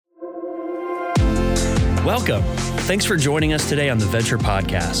Welcome. Thanks for joining us today on the Venture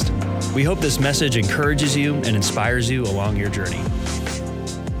Podcast. We hope this message encourages you and inspires you along your journey.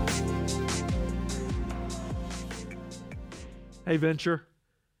 Hey, Venture.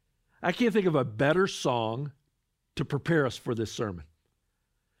 I can't think of a better song to prepare us for this sermon.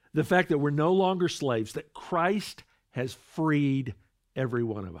 The fact that we're no longer slaves, that Christ has freed every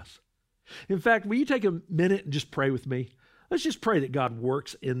one of us. In fact, will you take a minute and just pray with me? Let's just pray that God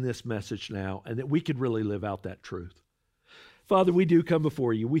works in this message now and that we could really live out that truth. Father, we do come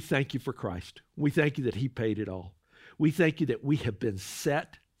before you. We thank you for Christ. We thank you that he paid it all. We thank you that we have been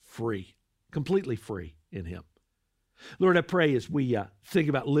set free, completely free in him. Lord, I pray as we think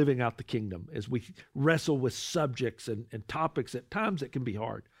about living out the kingdom, as we wrestle with subjects and topics at times that can be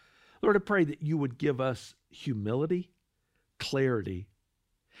hard, Lord, I pray that you would give us humility, clarity,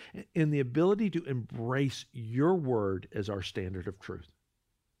 and the ability to embrace your word as our standard of truth.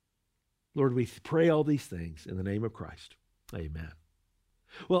 Lord, we pray all these things in the name of Christ. Amen.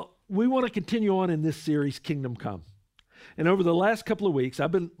 Well, we want to continue on in this series, Kingdom Come. And over the last couple of weeks,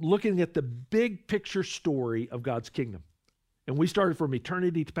 I've been looking at the big picture story of God's kingdom. And we started from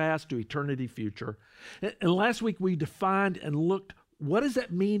eternity past to eternity future. And last week we defined and looked, what does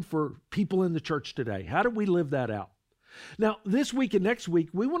that mean for people in the church today? How do we live that out? Now, this week and next week,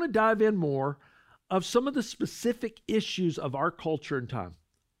 we want to dive in more of some of the specific issues of our culture and time.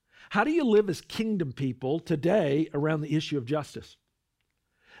 How do you live as kingdom people today around the issue of justice?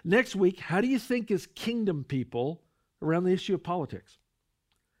 Next week, how do you think as kingdom people around the issue of politics?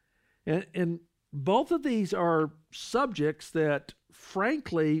 And both of these are subjects that,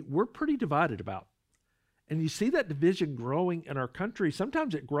 frankly, we're pretty divided about. And you see that division growing in our country.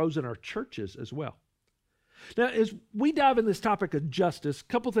 Sometimes it grows in our churches as well. Now, as we dive in this topic of justice, a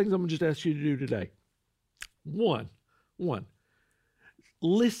couple things I'm going to just ask you to do today. One,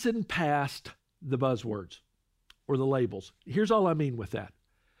 listen past the buzzwords or the labels. Here's all I mean with that.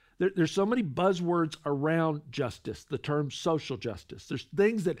 There's so many buzzwords around justice, the term social justice. There's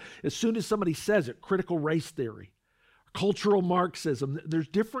things that as soon as somebody says it, critical race theory, cultural Marxism, there's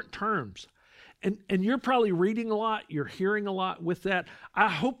different terms. And you're probably reading a lot, you're hearing a lot with that. I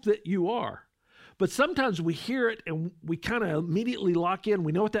hope that you are. But sometimes we hear it and we kind of immediately lock in.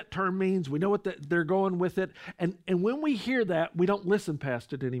 We know what that term means. We know what they're going with it. And when we hear that, we don't listen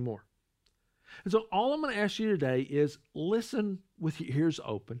past it anymore. And so all I'm going to ask you today is listen with your ears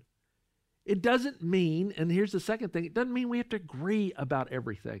open. It doesn't mean, and here's the second thing, it doesn't mean we have to agree about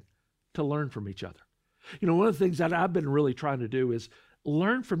everything to learn from each other. You know, one of the things that I've been really trying to do is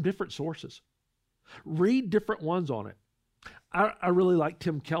learn from different sources. Read different ones on it. I really like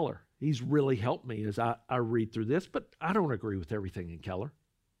Tim Keller. He's really helped me as I read through this, but I don't agree with everything in Keller.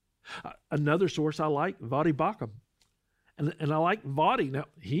 Another source I like, Voddie Baucham. And I like Voddie. Now,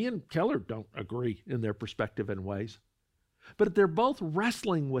 he and Keller don't agree in their perspective and ways, but they're both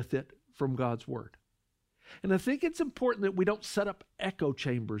wrestling with it from God's word. And I think it's important that we don't set up echo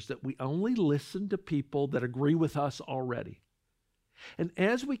chambers, that we only listen to people that agree with us already. And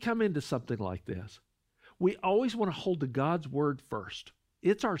as we come into something like this, we always want to hold to God's word first.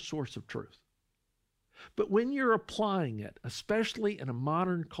 It's our source of truth. But when you're applying it, especially in a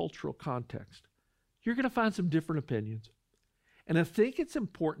modern cultural context, you're going to find some different opinions. And I think it's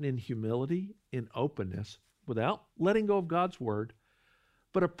important in humility, in openness, without letting go of God's word,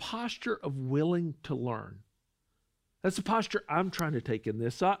 but a posture of willing to learn. That's the posture I'm trying to take in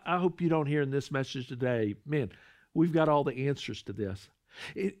this. I hope you don't hear in this message today, man, we've got all the answers to this.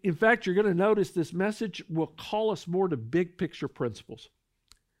 In fact, you're going to notice this message will call us more to big picture principles.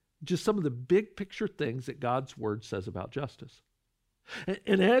 Just some of the big picture things that God's word says about justice.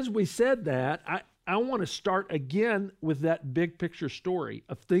 And as we said that, I want to start again with that big picture story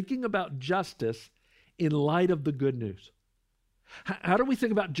of thinking about justice in light of the good news. How do we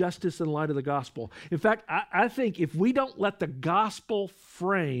think about justice in light of the gospel? In fact, I think if we don't let the gospel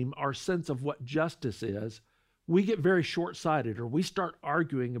frame our sense of what justice is, we get very short-sighted or we start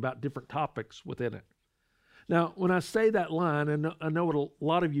arguing about different topics within it. Now, when I say that line, and I know what a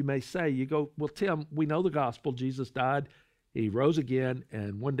lot of you may say, you go, well, Tim, we know the gospel. Jesus died, he rose again,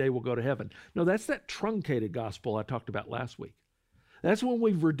 and one day we'll go to heaven. No, that's that truncated gospel I talked about last week. That's when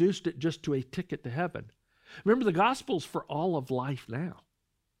we've reduced it just to a ticket to heaven. Remember, the gospel's for all of life now.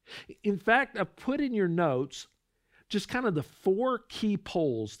 In fact, I put in your notes just kind of the 4 key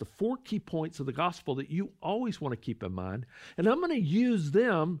poles, the 4 key points of the gospel that you always want to keep in mind. And I'm going to use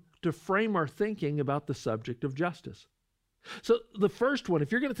them to frame our thinking about the subject of justice. So the first one,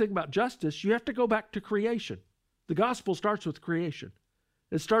 if you're going to think about justice, you have to go back to creation. The gospel starts with creation.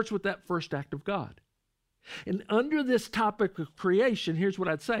 It starts with that first act of God. And under this topic of creation, here's what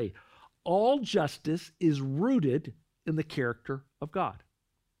I'd say. all justice is rooted in the character of God.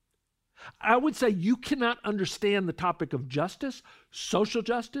 I would say you cannot understand the topic of justice, social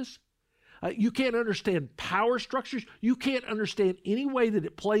justice. You can't understand power structures. You can't understand any way that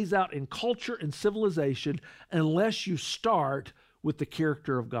it plays out in culture and civilization unless you start with the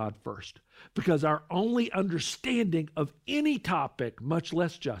character of God first. Because our only understanding of any topic, much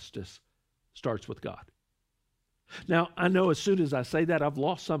less justice, starts with God. Now, I know as soon as I say that, I've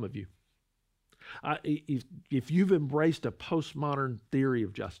lost some of you. If you've embraced a postmodern theory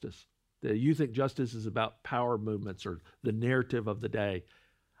of justice, that you think justice is about power movements or the narrative of the day,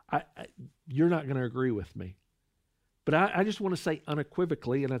 you're not going to agree with me. But I just want to say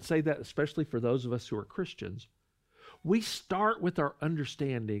unequivocally, and I'd say that especially for those of us who are Christians, we start with our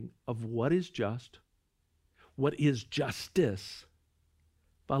understanding of what is just, what is justice,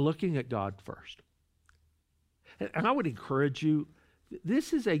 by looking at God first. And I would encourage you,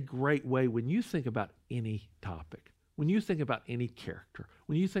 this is a great way when you think about any topic, when you think about any character,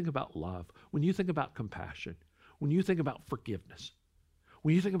 when you think about love, when you think about compassion, when you think about forgiveness,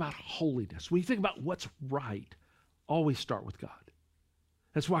 when you think about holiness, when you think about what's right, always start with God.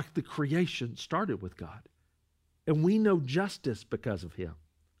 That's why the creation started with God. And we know justice because of him.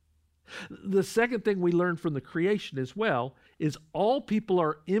 The second thing we learn from the creation as well is all people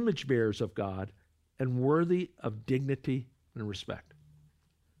are image bearers of God and worthy of dignity and respect.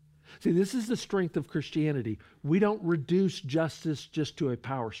 See, this is the strength of Christianity. We don't reduce justice just to a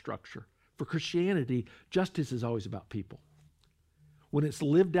power structure. For Christianity, justice is always about people. When it's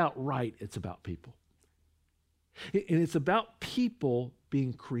lived out right, it's about people. And it's about people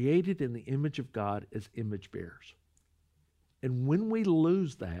being created in the image of God as image bearers. And when we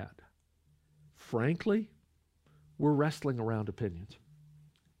lose that, frankly, we're wrestling around opinions.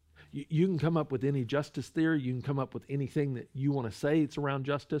 You can come up with any justice theory. You can come up with anything that you want to say it's around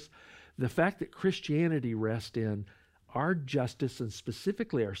justice. The fact that Christianity rests in our justice, and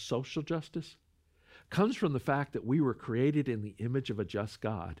specifically our social justice, comes from the fact that we were created in the image of a just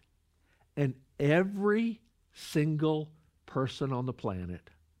God. And every single person on the planet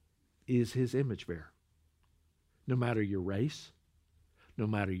is his image bearer. No matter your race, no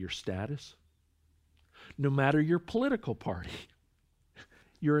matter your status, no matter your political party,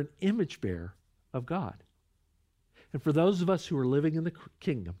 you're an image bearer of God. And for those of us who are living in the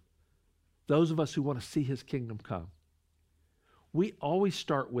kingdom, those of us who want to see his kingdom come, we always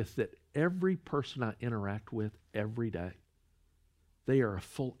start with that every person I interact with every day, they are a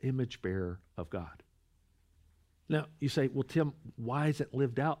full image bearer of God. Now, you say, well, Tim, why is it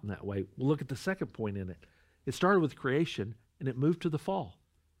lived out in that way? Well, look at the second point in it. It started with creation, and it moved to the fall.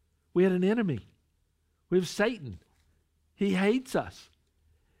 We had an enemy. We have Satan. He hates us.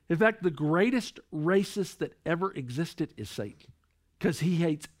 In fact, the greatest racist that ever existed is Satan, because he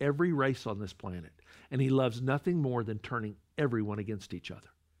hates every race on this planet, and he loves nothing more than turning everyone against each other.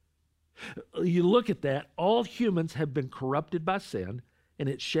 You look at that, all humans have been corrupted by sin, and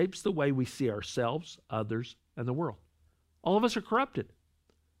it shapes the way we see ourselves, others, and the world. All of us are corrupted.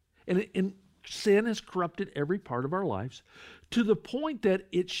 And sin has corrupted every part of our lives to the point that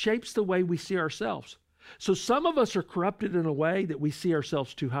it shapes the way we see ourselves. So some of us are corrupted in a way that we see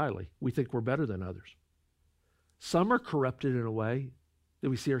ourselves too highly. We think we're better than others. Some are corrupted in a way that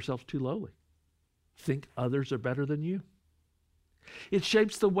we see ourselves too lowly. Think others are better than you. It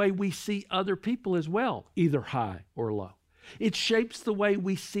shapes the way we see other people as well, either high or low. It shapes the way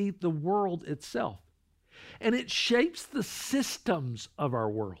we see the world itself. And it shapes the systems of our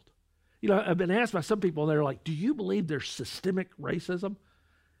world. You know, I've been asked by some people, and they're like, do you believe there's systemic racism?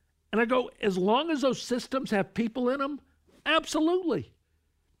 And I go, as long as those systems have people in them, absolutely.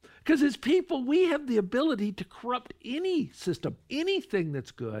 Because as people, we have the ability to corrupt any system, anything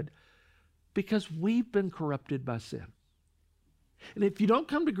that's good, because we've been corrupted by sin. And if you don't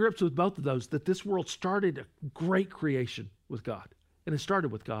come to grips with both of those, that this world started a great creation with God, and it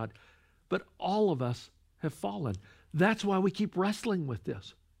started with God, but all of us have fallen. That's why we keep wrestling with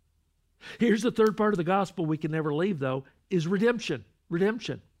this. Here's the third part of the gospel we can never leave, though, is redemption.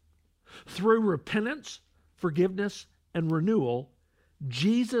 Redemption. Through repentance, forgiveness, and renewal,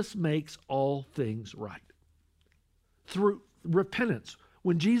 Jesus makes all things right. Through repentance.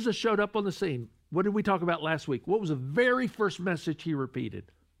 When Jesus showed up on the scene, what did we talk about last week? What was the very first message he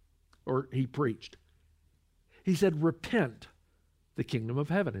repeated or he preached? He said, repent, the kingdom of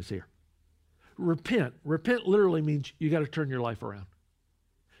heaven is here. Repent. Repent literally means you got to turn your life around.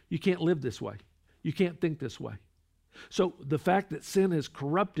 You can't live this way. You can't think this way. So the fact that sin has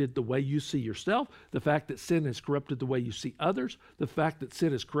corrupted the way you see yourself, the fact that sin has corrupted the way you see others, the fact that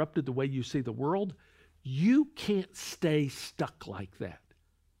sin has corrupted the way you see the world, you can't stay stuck like that.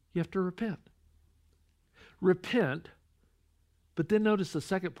 You have to repent. Repent, but then notice the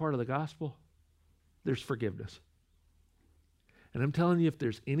second part of the gospel. There's forgiveness. And I'm telling you, if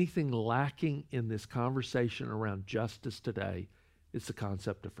there's anything lacking in this conversation around justice today, it's the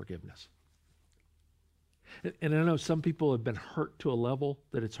concept of forgiveness. And I know some people have been hurt to a level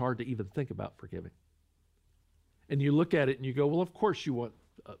that it's hard to even think about forgiving. And you look at it and you go, well, of course you want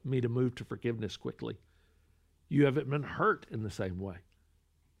me to move to forgiveness quickly. You haven't been hurt in the same way.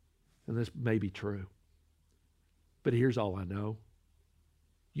 And this may be true. But here's all I know.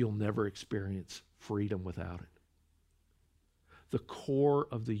 You'll never experience freedom without it. The core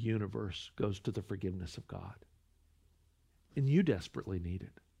of the universe goes to the forgiveness of God. And you desperately need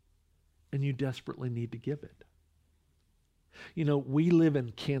it. And you desperately need to give it. You know, we live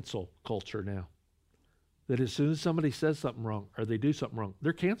in cancel culture now. That as soon as somebody says something wrong or they do something wrong,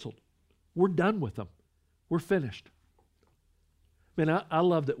 they're canceled. We're done with them. We're finished. Man, I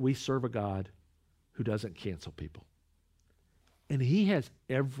love that we serve a God who doesn't cancel people. And he has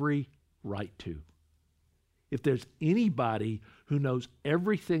every right to. If there's anybody who knows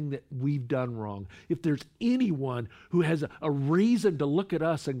everything that we've done wrong, if there's anyone who has a reason to look at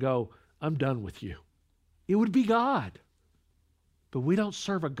us and go, I'm done with you, it would be God. But we don't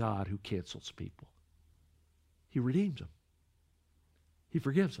serve a God who cancels people. He redeems them. He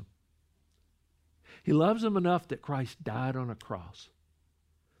forgives them. He loves them enough that Christ died on a cross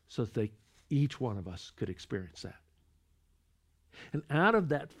so that each one of us could experience that. And out of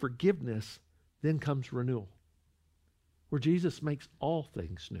that forgiveness then comes renewal, where Jesus makes all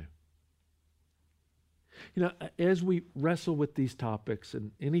things new. You know, as we wrestle with these topics,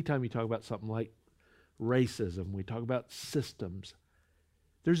 and anytime you talk about something like racism, we talk about systems,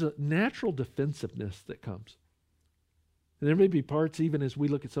 there's a natural defensiveness that comes. And there may be parts, even as we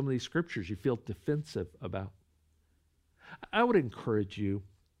look at some of these scriptures, you feel defensive about. I would encourage you,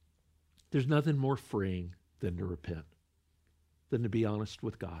 there's nothing more freeing than to repent, than to be honest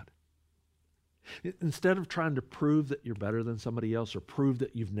with God. Instead of trying to prove that you're better than somebody else or prove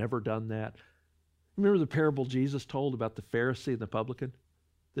that you've never done that. Remember the parable Jesus told about the Pharisee and the publican?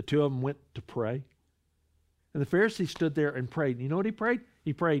 The two of them went to pray. And the Pharisee stood there and prayed. And you know what he prayed?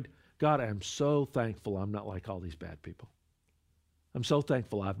 He prayed, God, I'm so thankful I'm not like all these bad people. I'm so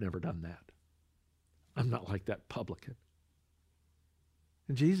thankful I've never done that. I'm not like that publican.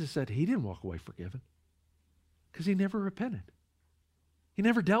 And Jesus said he didn't walk away forgiven because he never repented. He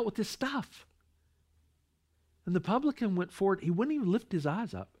never dealt with this stuff. And the publican went forward. He wouldn't even lift his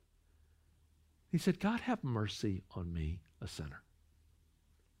eyes up. He said, God, have mercy on me, a sinner.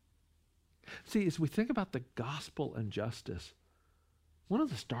 See, as we think about the gospel and justice, one of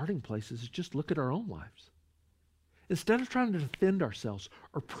the starting places is just look at our own lives. Instead of trying to defend ourselves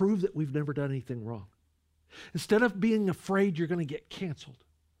or prove that we've never done anything wrong, instead of being afraid you're going to get canceled,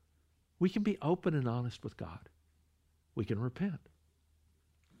 we can be open and honest with God. We can repent.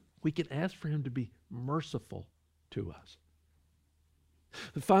 We can ask for him to be merciful to us.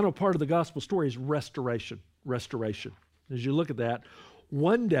 The final part of the gospel story is restoration. Restoration. As you look at that,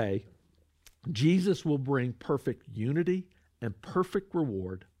 one day, Jesus will bring perfect unity and perfect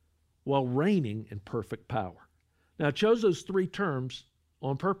reward while reigning in perfect power. Now, I chose those three terms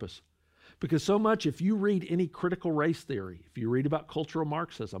on purpose because so much, if you read any critical race theory, if you read about cultural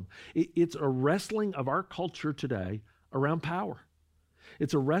Marxism, it's a wrestling of our culture today around power.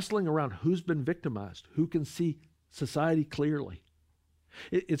 It's a wrestling around who's been victimized, who can see society clearly.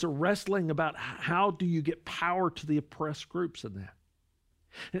 It's a wrestling about how do you get power to the oppressed groups in that.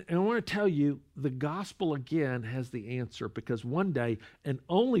 And I want to tell you, the gospel again has the answer because one day, and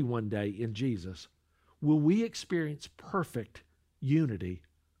only one day in Jesus, will we experience perfect unity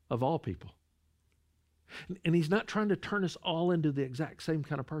of all people. And he's not trying to turn us all into the exact same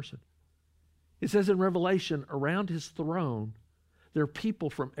kind of person. It says in Revelation, around his throne, there are people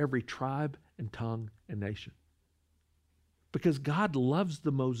from every tribe and tongue and nation. Because God loves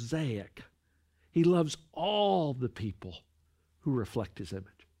the mosaic. He loves all the people who reflect his image.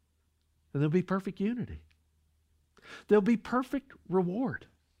 And there'll be perfect unity. There'll be perfect reward.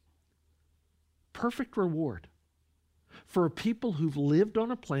 Perfect reward for people who've lived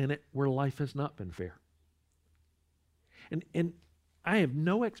on a planet where life has not been fair. And I have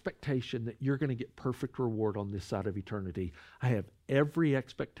no expectation that you're going to get perfect reward on this side of eternity. I have every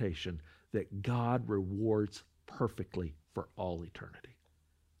expectation that God rewards perfectly for all eternity.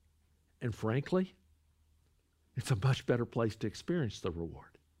 And frankly, it's a much better place to experience the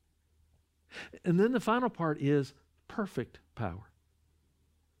reward. And then the final part is perfect power.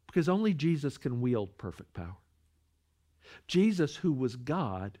 Because only Jesus can wield perfect power. Jesus, who was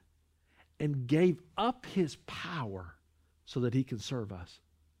God and gave up his power so that he can serve us.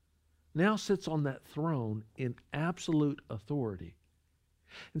 now sits on that throne in absolute authority.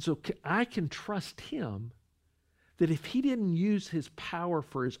 And so I can trust him that if he didn't use his power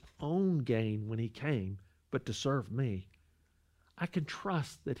for his own gain when he came, but to serve me, I can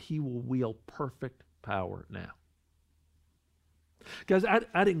trust that he will wield perfect power now. Guys,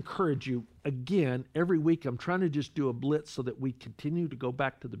 I'd encourage you, again, every week I'm trying to just do a blitz so that we continue to go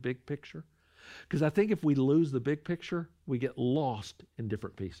back to the big picture. Because I think if we lose the big picture, we get lost in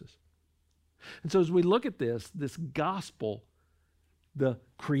different pieces. And so as we look at this gospel, the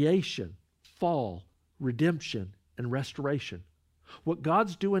creation, fall, redemption, and restoration, what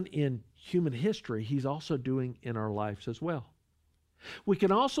God's doing in human history, he's also doing in our lives as well. We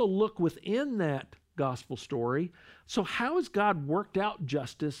can also look within that gospel story. So how has God worked out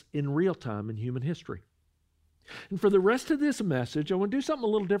justice in real time in human history? And for the rest of this message, I want to do something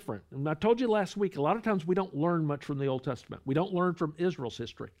a little different. And I told you last week, a lot of times we don't learn much from the Old Testament. We don't learn from Israel's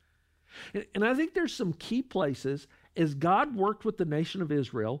history. And I think there's some key places as God worked with the nation of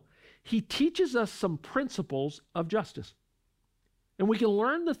Israel, he teaches us some principles of justice. And we can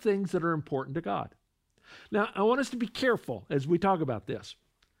learn the things that are important to God. Now, I want us to be careful as we talk about this,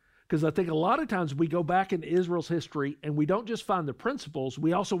 because I think a lot of times we go back into Israel's history and we don't just find the principles,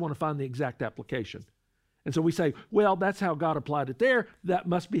 we also want to find the exact application. And so we say, well, that's how God applied it there. That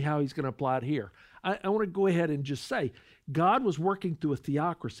must be how he's going to apply it here. I want to go ahead and just say, God was working through a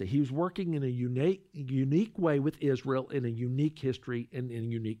theocracy. He was working in a unique way with Israel in a unique history and in a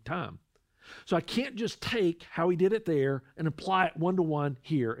unique time. So I can't just take how he did it there and apply it one-to-one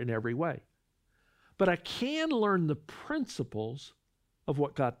here in every way. But I can learn the principles of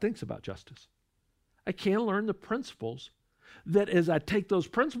what God thinks about justice. I can learn the principles that as I take those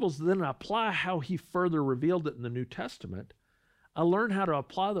principles, then I apply how he further revealed it in the New Testament, I learn how to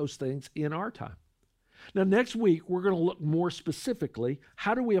apply those things in our time. Now, next week, we're going to look more specifically,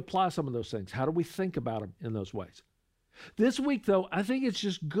 how do we apply some of those things? How do we think about them in those ways? This week, though, I think it's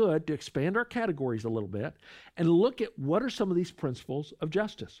just good to expand our categories a little bit and look at what are some of these principles of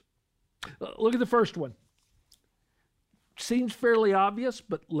justice. Look at the first one. Seems fairly obvious,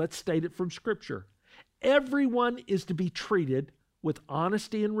 but let's state it from Scripture. Everyone is to be treated with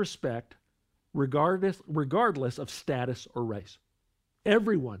honesty and respect, regardless of status or race.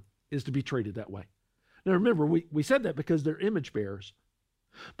 Everyone is to be treated that way. Now remember, we said that because they're image bearers.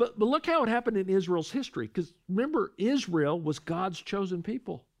 But look how it happened in Israel's history, because remember, Israel was God's chosen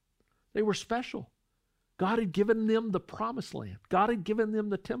people. They were special. God had given them the promised land. God had given them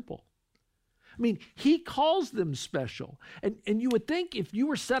the temple. I mean, he calls them special. And you would think if you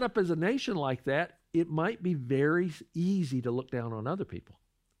were set up as a nation like that, it might be very easy to look down on other people.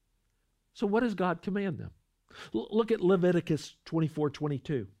 So what does God command them? Look at Leviticus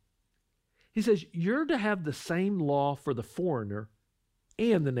 24:22. He says, you're to have the same law for the foreigner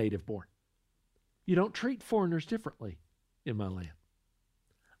and the native born. You don't treat foreigners differently in my land.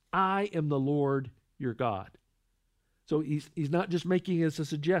 I am the Lord your God. So he's not just making it as a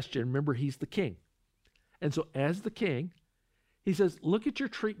suggestion. Remember, he's the king. And so as the king, he says, look at your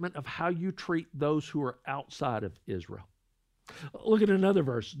treatment of how you treat those who are outside of Israel. Look at another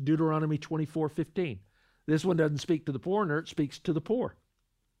verse, Deuteronomy 24:15. This one doesn't speak to the foreigner, it speaks to the poor.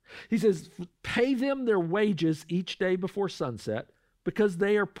 He says, pay them their wages each day before sunset because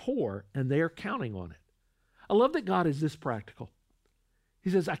they are poor and they are counting on it. I love that God is this practical. He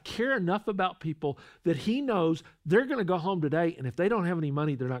says, I care enough about people that he knows they're going to go home today, and if they don't have any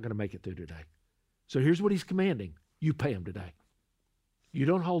money, they're not going to make it through today. So here's what he's commanding. You pay them today. You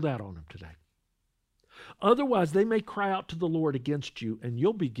don't hold out on them today. Otherwise, they may cry out to the Lord against you, and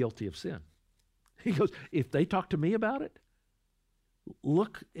you'll be guilty of sin. He goes, if they talk to me about it,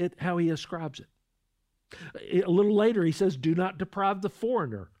 look at how he ascribes it. A little later, he says, do not deprive the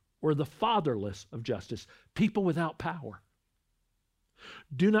foreigner or the fatherless of justice, people without power.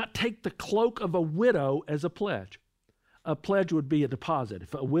 Do not take the cloak of a widow as a pledge. A pledge would be a deposit.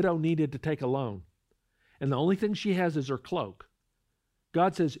 If a widow needed to take a loan, and the only thing she has is her cloak,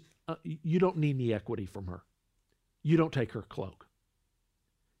 God says, you don't need any equity from her. You don't take her cloak.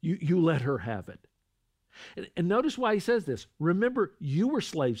 You let her have it. And notice why he says this. Remember, you were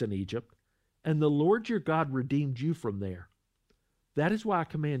slaves in Egypt, and the Lord your God redeemed you from there. That is why I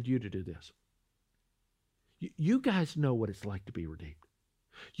command you to do this. You guys know what it's like to be redeemed.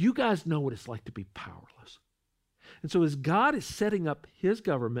 You guys know what it's like to be powerless. And so as God is setting up his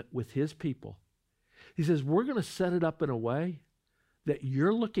government with his people, he says, we're going to set it up in a way that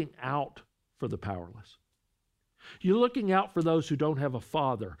you're looking out for the powerless. You're looking out for those who don't have a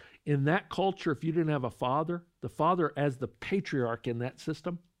father. In that culture, if you didn't have a father, the father as the patriarch in that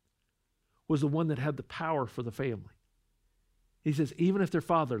system was the one that had the power for the family. He says, even if they're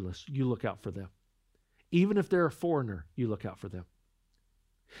fatherless, you look out for them. Even if they're a foreigner, you look out for them.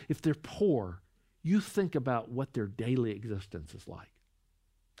 If they're poor, you think about what their daily existence is like.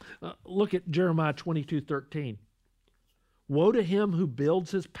 Look at Jeremiah 22:13. Woe to him who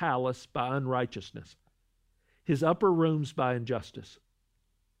builds his palace by unrighteousness, his upper rooms by injustice,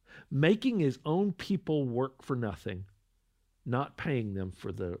 making his own people work for nothing, not paying them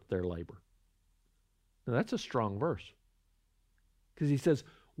for their labor. Now that's a strong verse, because he says,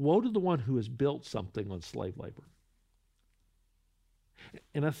 woe to the one who has built something on slave labor.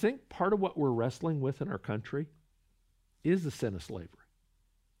 And I think part of what we're wrestling with in our country is the sin of slavery,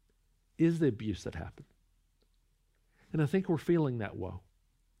 is the abuse that happened. And I think we're feeling that woe,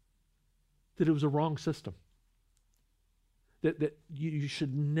 that it was a wrong system, that you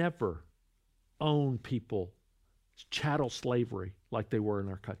should never own people, chattel slavery like they were in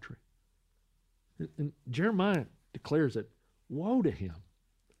our country. And Jeremiah declares it, woe to him.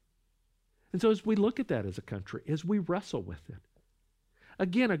 And so as we look at that as a country, as we wrestle with it,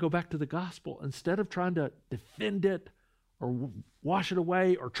 again, I go back to the gospel. Instead of trying to defend it or wash it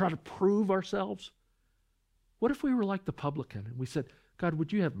away or try to prove ourselves, what if we were like the publican and we said, God,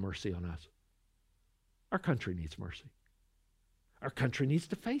 would you have mercy on us? Our country needs mercy. Our country needs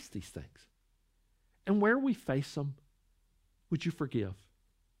to face these things. And where we face them, would you forgive?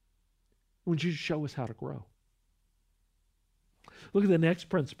 Would you show us how to grow? Look at the next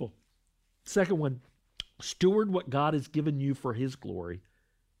principle. Second one, steward what God has given you for his glory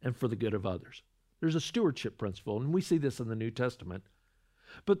and for the good of others. There's a stewardship principle, and we see this in the New Testament.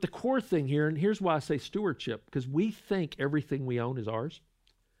 But the core thing here, and here's why I say stewardship, because we think everything we own is ours.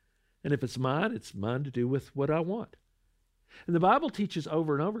 And if it's mine to do with what I want. And the Bible teaches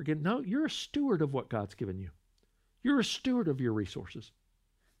over and over again, no, you're a steward of what God's given you. You're a steward of your resources.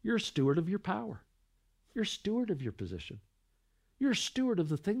 You're a steward of your power. You're a steward of your position. You're a steward of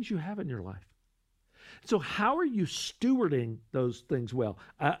the things you have in your life. So how are you stewarding those things well?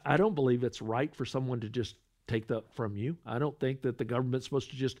 I don't believe it's right for someone to just take that from you. I don't think that the government's supposed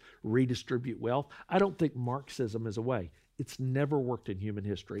to just redistribute wealth. I don't think Marxism is a way. It's never worked in human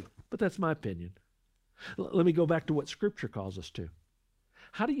history, but that's my opinion. Let me go back to what Scripture calls us to.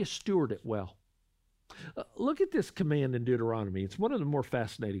 How do you steward it well? Look at this command in Deuteronomy. It's one of the more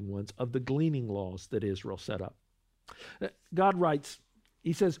fascinating ones of the gleaning laws that Israel set up. God writes,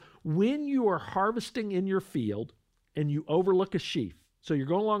 he says, when you are harvesting in your field and you overlook a sheaf, so you're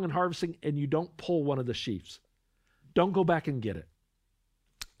going along and harvesting and you don't pull one of the sheaves, don't go back and get it.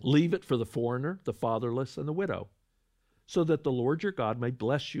 Leave it for the foreigner, the fatherless, and the widow, so that the Lord your God may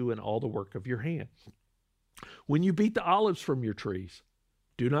bless you in all the work of your hand. When you beat the olives from your trees,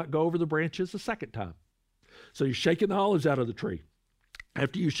 do not go over the branches a second time. So you're shaking the olives out of the tree.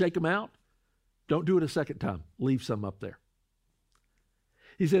 After you shake them out, don't do it a second time. Leave some up there.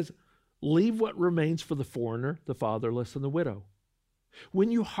 He says, leave what remains for the foreigner, the fatherless, and the widow.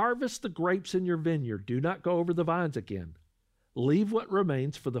 When you harvest the grapes in your vineyard, do not go over the vines again. Leave what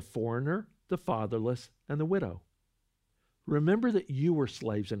remains for the foreigner, the fatherless, and the widow. Remember that you were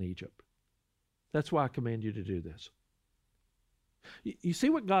slaves in Egypt. That's why I command you to do this. You see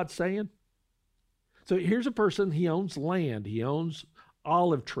what God's saying? So here's a person, he owns land, he owns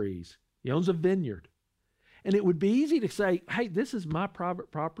olive trees, he owns a vineyard. And it would be easy to say, hey, this is my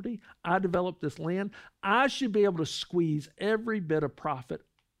private property. I developed this land. I should be able to squeeze every bit of profit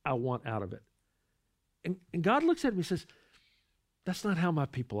I want out of it. And God looks at me and says, that's not how my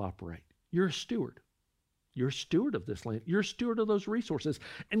people operate. You're a steward. You're a steward of this land. You're a steward of those resources.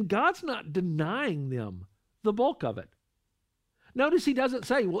 And God's not denying them the bulk of it. Notice he doesn't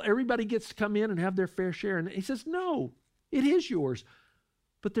say, well, everybody gets to come in and have their fair share. And he says, no, it is yours.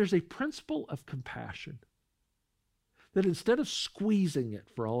 But there's a principle of compassion that instead of squeezing it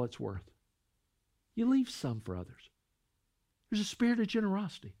for all it's worth, you leave some for others. There's a spirit of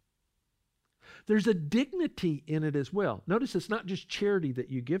generosity. There's a dignity in it as well. Notice it's not just charity that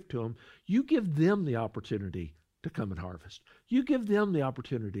you give to them. You give them the opportunity to come and harvest. You give them the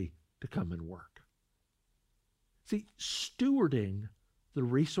opportunity to come and work. See, stewarding the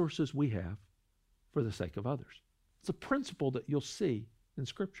resources we have for the sake of others. It's a principle that you'll see in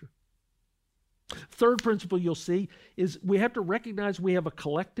Scripture. Third principle you'll see is we have to recognize we have a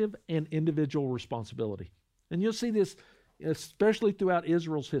collective and individual responsibility. And you'll see this especially throughout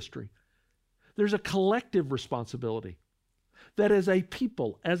Israel's history. There's a collective responsibility that as a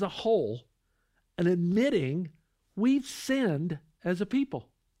people, as a whole, and admitting we've sinned as a people.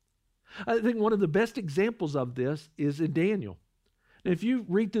 I think one of the best examples of this is in Daniel. And if you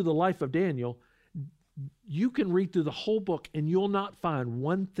read through the life of Daniel, you can read through the whole book and you'll not find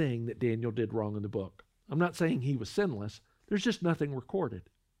one thing that Daniel did wrong in the book. I'm not saying he was sinless. There's just nothing recorded.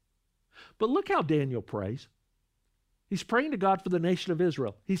 But look how Daniel prays. He's praying to God for the nation of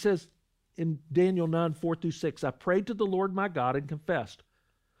Israel. He says in Daniel 9:4-6, I prayed to the Lord my God and confessed,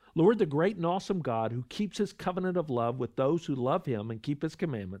 Lord, the great and awesome God who keeps his covenant of love with those who love him and keep his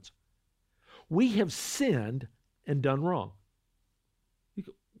commandments, we have sinned and done wrong. You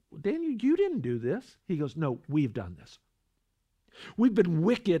go, Daniel, you didn't do this. He goes, no, we've done this. We've been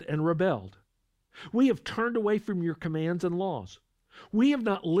wicked and rebelled. We have turned away from your commands and laws. We have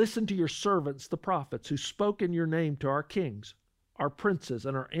not listened to your servants, the prophets, who spoke in your name to our kings, our princes,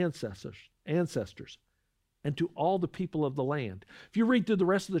 and our ancestors, and to all the people of the land. If you read through the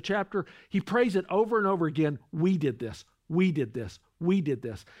rest of the chapter, he prays it over and over again. We did this. We did this. We did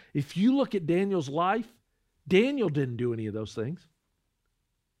this. If you look at Daniel's life, Daniel didn't do any of those things.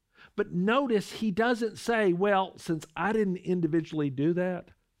 But notice he doesn't say, well, since I didn't individually do that,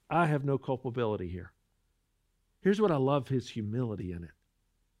 I have no culpability here. Here's what I love his humility in it.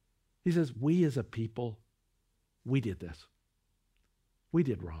 He says, we as a people, we did this. We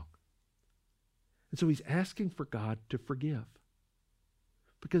did wrong. And so he's asking for God to forgive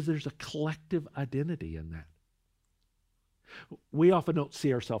because there's a collective identity in that. We often don't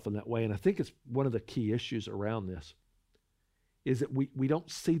see ourselves in that way, and I think it's one of the key issues around this is that we don't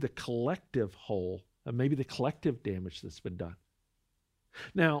see the collective whole and maybe the collective damage that's been done.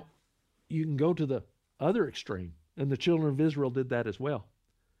 Now, you can go to the other extreme, and the children of Israel did that as well.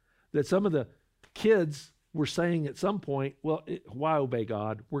 That some of the kids were saying at some point, well, why obey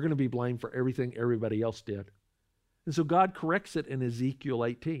God? We're going to be blamed for everything everybody else did. And so God corrects it in Ezekiel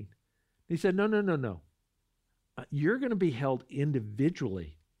 18. He said, no. You're going to be held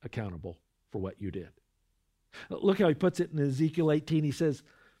individually accountable for what you did. Look how he puts it in Ezekiel 18. He says,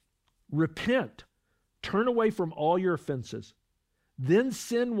 repent, turn away from all your offenses. Then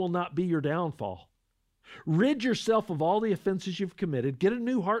sin will not be your downfall. Rid yourself of all the offenses you've committed. Get a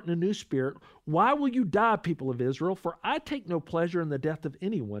new heart and a new spirit. Why will you die, people of Israel? For I take no pleasure in the death of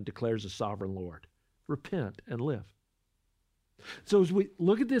anyone, declares the sovereign Lord. Repent and live. So as we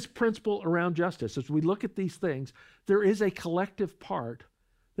look at this principle around justice, as we look at these things, there is a collective part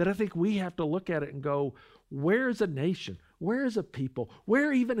that I think we have to look at it and go, where is a nation? Where is a people?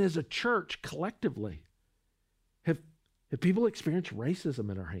 Where even as a church collectively have people experienced racism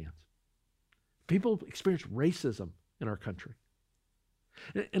in our hands? People experience racism in our country.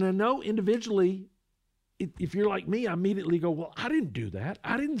 And I know individually, if you're like me, I immediately go, well, I didn't do that.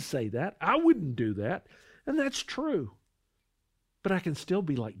 I didn't say that. I wouldn't do that. And that's true. But I can still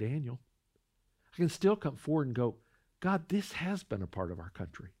be like Daniel. I can still come forward and go, God, this has been a part of our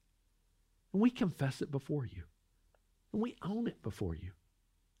country. And we confess it before you. And we own it before you.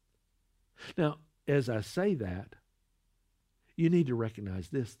 Now, as I say that, you need to recognize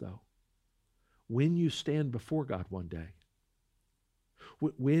this, though. When you stand before God one day,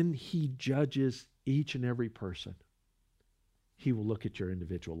 when he judges each and every person, he will look at your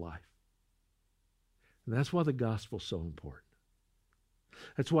individual life. And that's why the gospel is so important.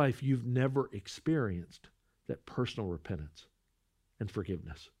 That's why if you've never experienced that personal repentance and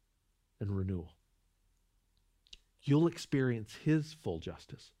forgiveness and renewal, you'll experience his full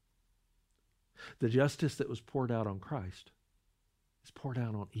justice. The justice that was poured out on Christ is poured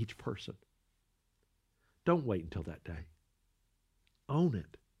out on each person. Don't wait until that day. Own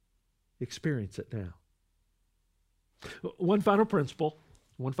it. Experience it now. One final principle.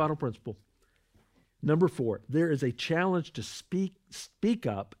 Number 4, there is a challenge to speak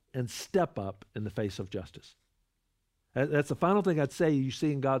up and step up in the face of justice. That's the final thing I'd say you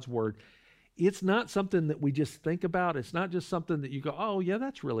see in God's word. It's not something that we just think about. It's not just something that you go, oh, yeah,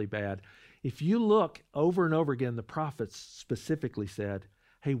 that's really bad. If you look over and over again, the prophets specifically said,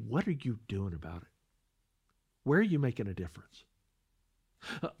 hey, what are you doing about it? Where are you making a difference?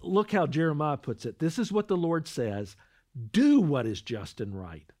 Look how Jeremiah puts it. This is what the Lord says. Do what is just and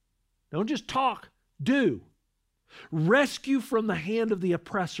right. Don't just talk. Do. Rescue from the hand of the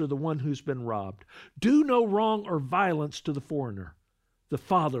oppressor the one who's been robbed. Do no wrong or violence to the foreigner, the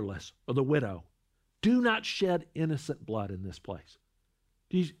fatherless, or the widow. Do not shed innocent blood in this place.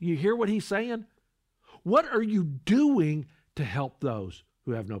 Do you hear what he's saying? What are you doing to help those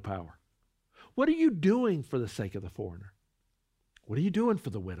who have no power? What are you doing for the sake of the foreigner? What are you doing for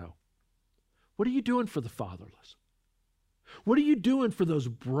the widow? What are you doing for the fatherless? What are you doing for those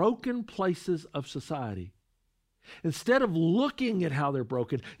broken places of society? Instead of looking at how they're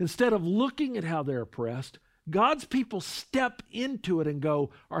broken, instead of looking at how they're oppressed, God's people step into it and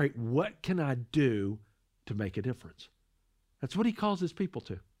go, all right, what can I do to make a difference? That's what he calls his people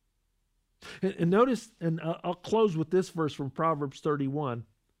to. And notice, and I'll close with this verse from Proverbs 31.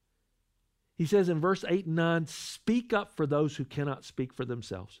 He says in verse 8 and 9, speak up for those who cannot speak for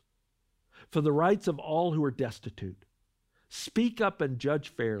themselves, for the rights of all who are destitute. Speak up and judge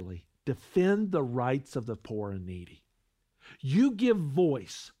fairly. Defend the rights of the poor and needy. You give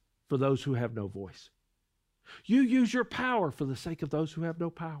voice for those who have no voice. You use your power for the sake of those who have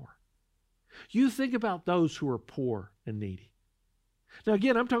no power. You think about those who are poor and needy. Now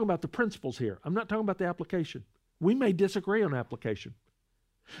again, I'm talking about the principles here. I'm not talking about the application. We may disagree on application.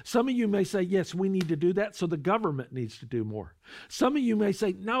 Some of you may say, yes, we need to do that, so the government needs to do more. Some of you may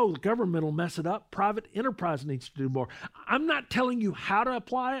say, no, the government will mess it up. Private enterprise needs to do more. I'm not telling you how to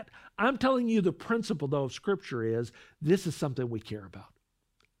apply it. I'm telling you the principle, though, of Scripture is this is something we care about.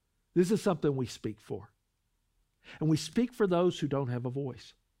 This is something we speak for. And we speak for those who don't have a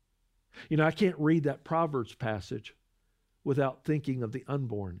voice. You know, I can't read that Proverbs passage without thinking of the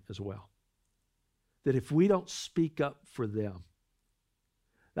unborn as well. That if we don't speak up for them,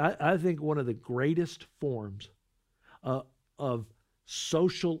 I think one of the greatest forms of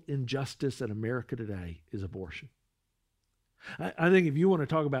social injustice in America today is abortion. I think if you want to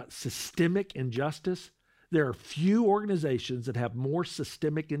talk about systemic injustice, there are few organizations that have more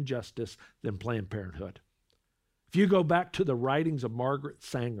systemic injustice than Planned Parenthood. If you go back to the writings of Margaret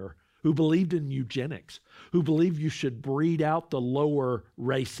Sanger, who believed in eugenics, who believed you should breed out the lower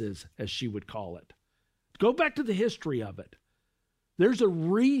races, as she would call it. Go back to the history of it. There's a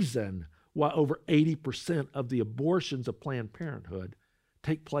reason why over 80% of the abortions of Planned Parenthood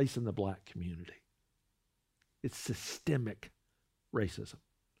take place in the black community. It's systemic racism.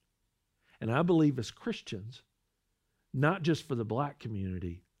 And I believe as Christians, not just for the black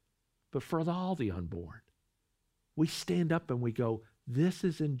community, but for all the unborn, we stand up and we go, this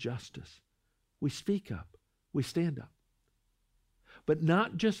is injustice. We speak up. We stand up. But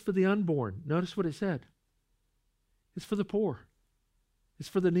not just for the unborn. Notice what it said. It's for the poor. It's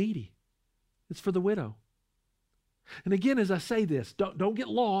for the needy. It's for the widow. And again, as I say this, don't get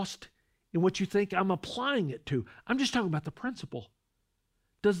lost in what you think I'm applying it to. I'm just talking about the principle.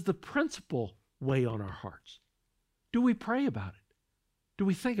 Does the principle weigh on our hearts? Do we pray about it? Do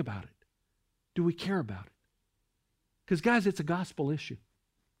we think about it? Do we care about it? Because guys, it's a gospel issue.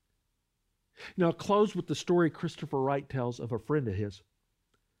 You know, I'll close with the story Christopher Wright tells of a friend of his.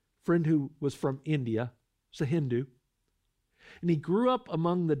 A friend who was from India. He's a Hindu. And he grew up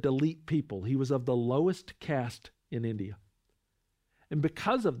among the Dalit people. He was of the lowest caste in India. And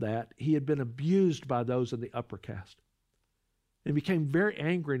because of that, he had been abused by those in the upper caste. And became very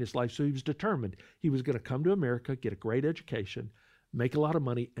angry in his life, so he was determined. He was going to come to America, get a great education, make a lot of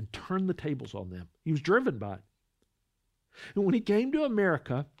money, and turn the tables on them. He was driven by it. And when he came to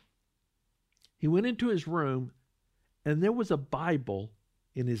America, he went into his room, and there was a Bible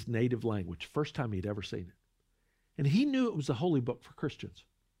in his native language. First time he'd ever seen it. And he knew it was a holy book for Christians.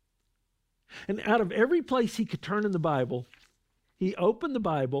 And out of every place he could turn in the Bible, he opened the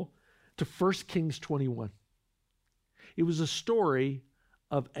Bible to 1 Kings 21. It was a story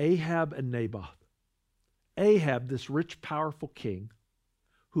of Ahab and Naboth. Ahab, this rich, powerful king,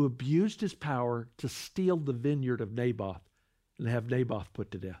 who abused his power to steal the vineyard of Naboth and have Naboth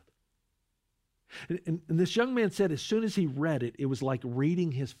put to death. And this young man said as soon as he read it, it was like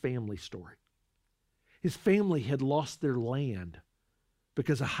reading his family story. His family had lost their land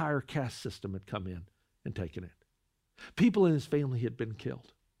because a higher caste system had come in and taken it. People in his family had been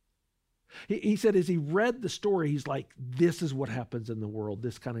killed. He said as he read the story, he's like, this is what happens in the world,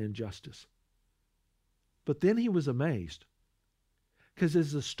 this kind of injustice. But then he was amazed because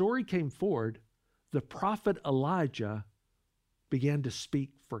as the story came forward, the prophet Elijah began to speak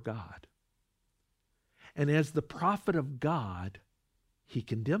for God. And as the prophet of God, he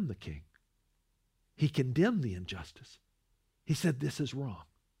condemned the king. He condemned the injustice. He said, this is wrong.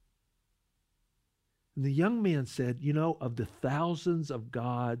 And the young man said, you know, of the thousands of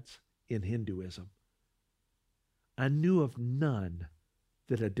gods in Hinduism, I knew of none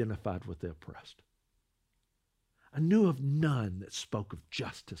that identified with the oppressed. I knew of none that spoke of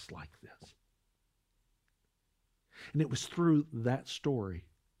justice like this. And it was through that story,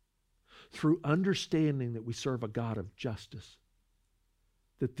 through understanding that we serve a God of justice,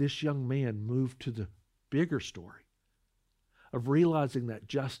 that this young man moved to the bigger story of realizing that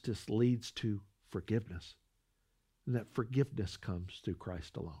justice leads to forgiveness, and that forgiveness comes through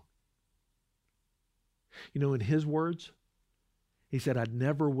Christ alone. You know, in his words, he said, I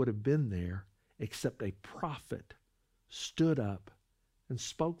never would have been there except a prophet stood up and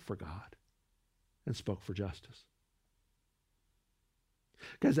spoke for God and spoke for justice.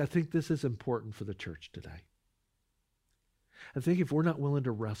 Guys, I think this is important for the church today. I think if we're not willing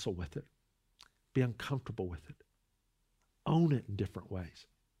to wrestle with it, be uncomfortable with it, own it in different ways,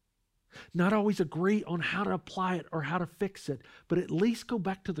 Not always agree on how to apply it or how to fix it, but at least go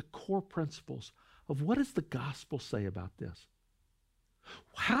back to the core principles of what does the gospel say about this?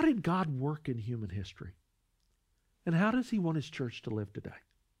 How did God work in human history? And how does he want his church to live today?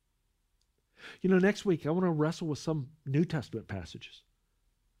 Next week I want to wrestle with some New Testament passages.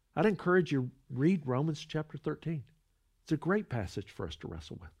 I'd encourage you to read Romans chapter 13. It's a great passage for us to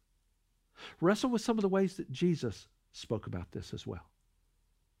wrestle with. Wrestle with some of the ways that Jesus spoke about this as well.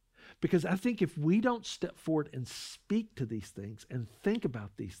 Because I think if we don't step forward and speak to these things and think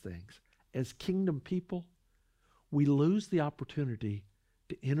about these things as kingdom people, we lose the opportunity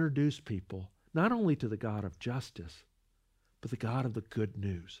to introduce people not only to the God of justice, but the God of the good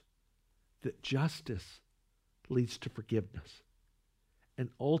news. That justice leads to forgiveness and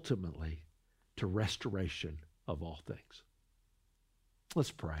ultimately to restoration of all things.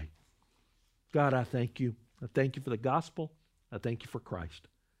 Let's pray. God, I thank you. I thank you for the gospel. I thank you for Christ.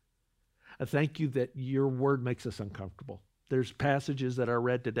 I thank you that your word makes us uncomfortable. There's passages that I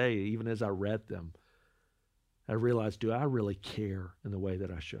read today, even as I read them, I realized, do I really care in the way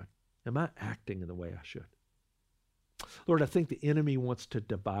that I should? Am I acting in the way I should? Lord, I think the enemy wants to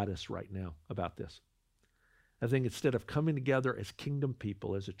divide us right now about this. I think instead of coming together as kingdom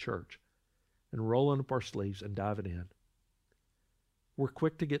people, as a church, and rolling up our sleeves and diving in, we're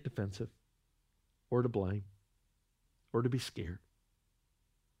quick to get defensive or to blame or to be scared.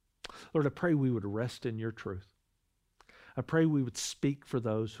 Lord, I pray we would rest in your truth. I pray we would speak for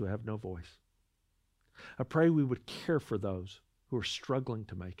those who have no voice. I pray we would care for those who are struggling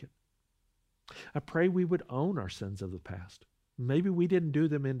to make it. I pray we would own our sins of the past. Maybe we didn't do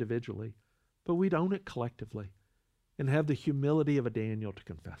them individually, but we'd own it collectively and have the humility of a Daniel to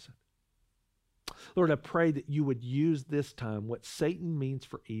confess it. Lord, I pray that you would use this time, what Satan means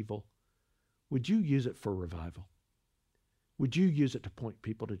for evil, would you use it for revival? Would you use it to point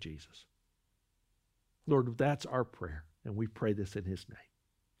people to Jesus? Lord, that's our prayer, and we pray this in his name.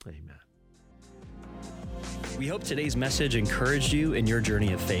 Amen. We hope today's message encouraged you in your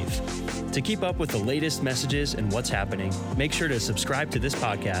journey of faith. To keep up with the latest messages and what's happening, make sure to subscribe to this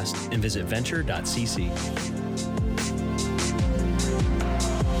podcast and visit venture.cc.